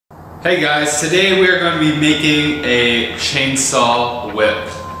Hey guys, today we are going to be making a chainsaw whip.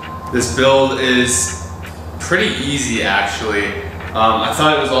 This build is pretty easy actually. I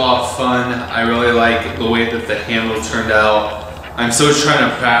thought it was a lot of fun. I really like the way that the handle turned out. I'm still trying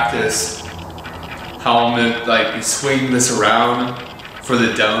to practice how I'm going to be swinging this around for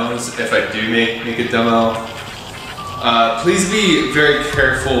the demos if I do make a demo. Please be very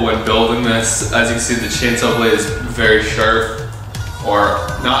careful when building this. As you can see, the chainsaw blade is very sharp. Or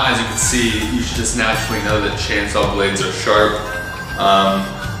not, as you can see, you should just naturally know that chainsaw blades are sharp.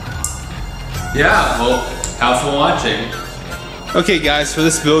 Yeah, well, have fun watching. Okay guys, for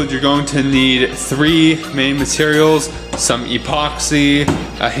this build you're going to need 3 main materials, some epoxy,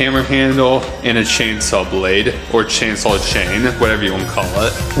 a hammer handle, and a chainsaw blade, or chainsaw chain, whatever you want to call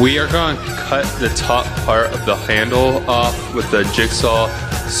it. We are going to cut the top part of the handle off with the jigsaw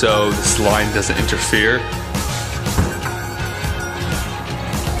so this line doesn't interfere.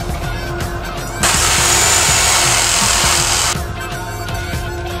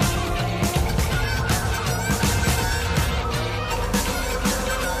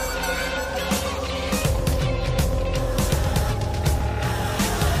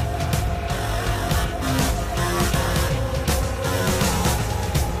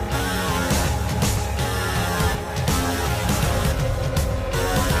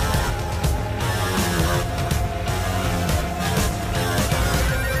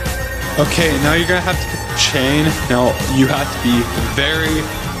 Okay, now you're gonna have to put the chain. Now you have to be very,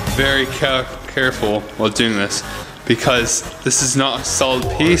 very careful while doing this because this is not a solid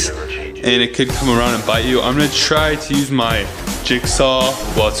piece and it could come around and bite you. I'm gonna try to use my jigsaw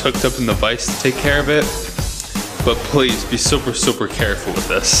while it's hooked up in the vise to take care of it, but please be super, super careful with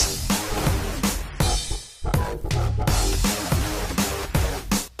this.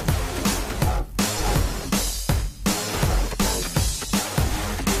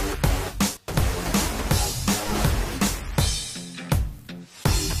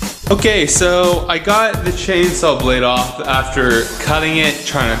 Okay, so I got the chainsaw blade off after cutting it,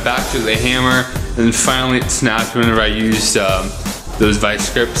 trying to back to the hammer, and finally it snapped whenever I used those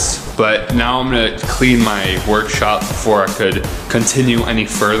vice grips. But now I'm gonna clean my workshop before I could continue any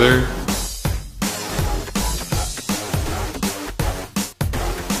further.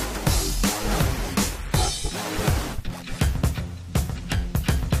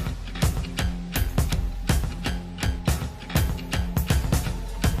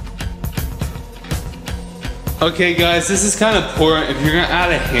 Okay guys, this is kind of important. If you're gonna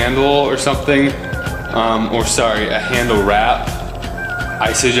add a handle or something, a handle wrap,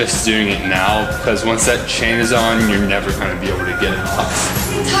 I suggest doing it now because once that chain is on, you're never gonna be able to get it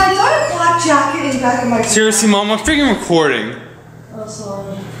off. Hey Ty, got a black jacket in the back of my car. Seriously Mom, I'm freaking recording. Oh,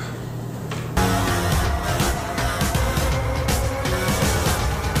 sorry.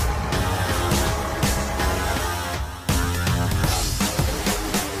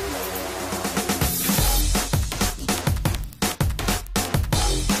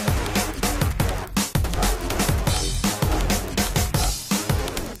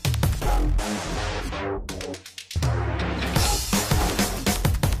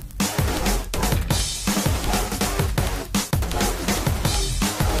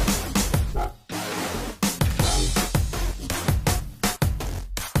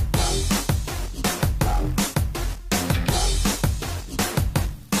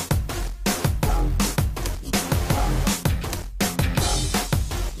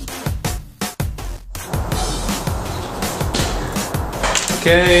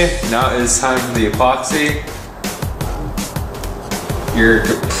 Okay, now it is time for the epoxy. You're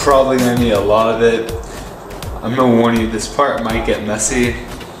probably gonna need a lot of it. I'm gonna warn you, this part might get messy.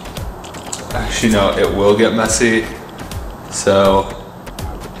 Actually, no, it will get messy. So,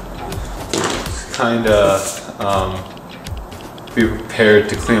 kinda be prepared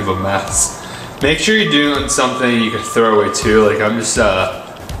to clean up a mess. Make sure you're doing something you can throw away too. Like I'm just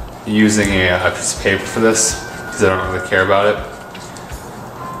using a piece of paper for this because I don't really care about it.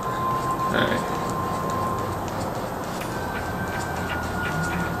 Alright.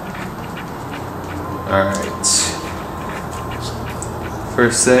 Alright.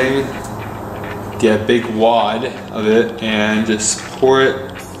 First thing, get a big wad of it and just pour it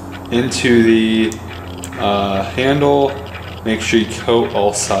into the handle. Make sure you coat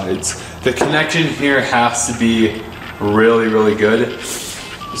all sides. The connection here has to be really, really good.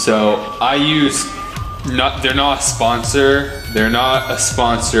 So I use, they're not a sponsor. They're not a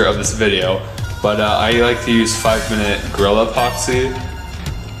sponsor of this video, but I like to use 5-minute Gorilla Epoxy.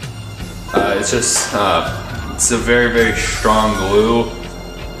 It's just, it's a very, very strong glue,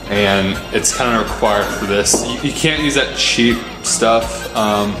 and it's kind of required for this. You can't use that cheap stuff.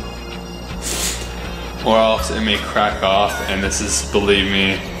 or else it may crack off, and this is, believe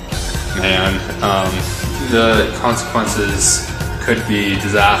me, man, the consequences could be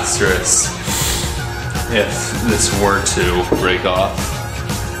disastrous if this were to break off.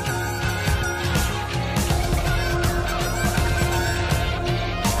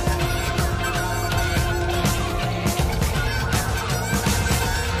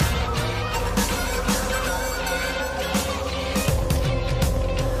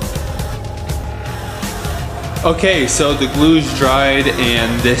 Okay, so the glue's dried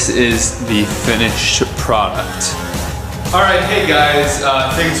and this is the finished product. Alright, hey guys,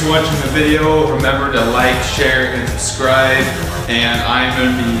 thanks for watching the video. Remember to like, share, and subscribe. And I'm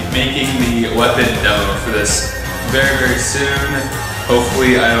going to be making the weapon demo for this very, very soon.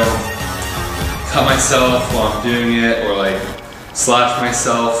 Hopefully I don't cut myself while I'm doing it, or like slash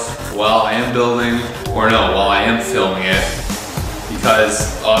myself while I am building, or no, while I am filming it.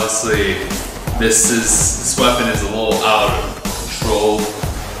 Because honestly, this weapon is a little out of control.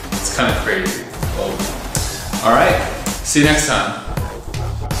 It's kind of crazy. Well, all right, see you next time.